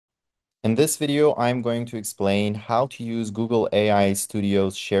In this video, I'm going to explain how to use Google AI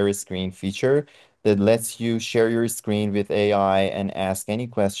Studio's Share a Screen feature that lets you share your screen with AI and ask any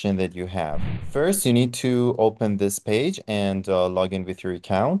question that you have. First, you need to open this page and log in with your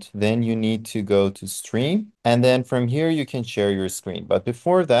account. Then you need to go to Stream, and then from here you can share your screen. But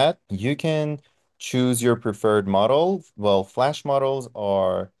before that, you can choose your preferred model. Well, Flash models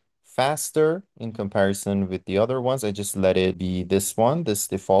are faster in comparison with the other ones. I just let it be this one, this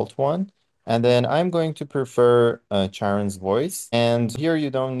default one. And then I'm going to prefer Charon's voice. And here you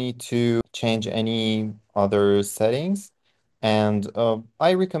don't need to change any other settings. And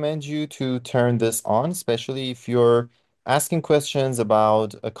I recommend you to turn this on, especially if you're asking questions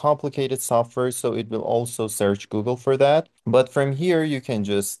about a complicated software. So it will also search Google for that. But from here, you can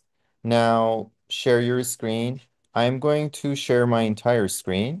just now share your screen. I'm going to share my entire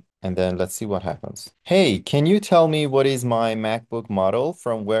screen and then let's see what happens. Hey, can you tell me what is my MacBook model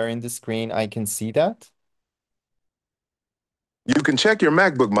from where in the screen I can see that? You can check your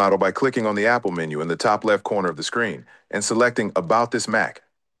MacBook model by clicking on the Apple menu in the top left corner of the screen and selecting About this Mac.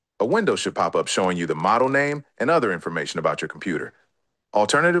 A window should pop up showing you the model name and other information about your computer.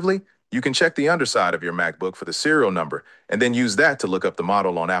 Alternatively, you can check the underside of your MacBook for the serial number and then use that to look up the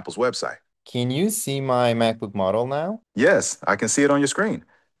model on Apple's website. Can you see my MacBook model now? Yes, I can see it on your screen.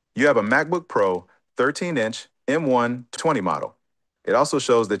 You have a MacBook Pro 13-inch M1 20 model. It also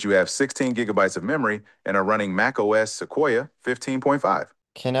shows that you have 16 gigabytes of memory and are running macOS Sequoia 15.5.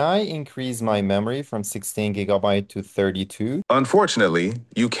 Can I increase my memory from 16 gigabyte to 32? Unfortunately,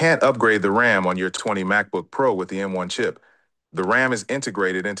 you can't upgrade the RAM on your 20 MacBook Pro with the M1 chip. The RAM is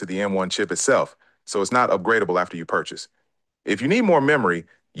integrated into the M1 chip itself, so it's not upgradable after you purchase. If you need more memory,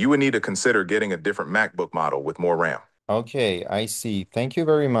 you would need to consider getting a different MacBook model with more RAM. Okay, I see. Thank you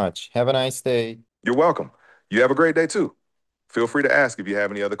very much. Have a nice day. You're welcome. You have a great day too. Feel free to ask if you have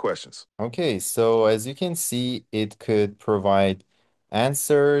any other questions. Okay, so as you can see, it could provide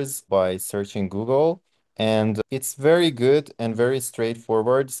answers by searching Google, and it's very good and very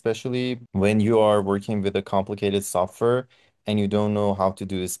straightforward, especially when you are working with a complicated software and you don't know how to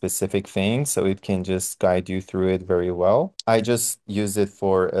do a specific thing, so it can just guide you through it very well. I just use it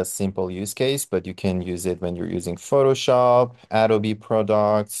for a simple use case, but you can use it when you're using Photoshop, Adobe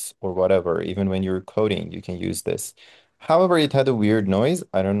products, or whatever. Even when you're coding, you can use this. However, it had a weird noise.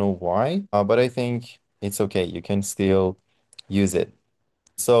 I don't know why, but I think it's okay. You can still use it.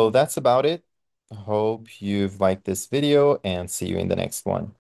 So that's about it. Hope you've liked this video and see you in the next one.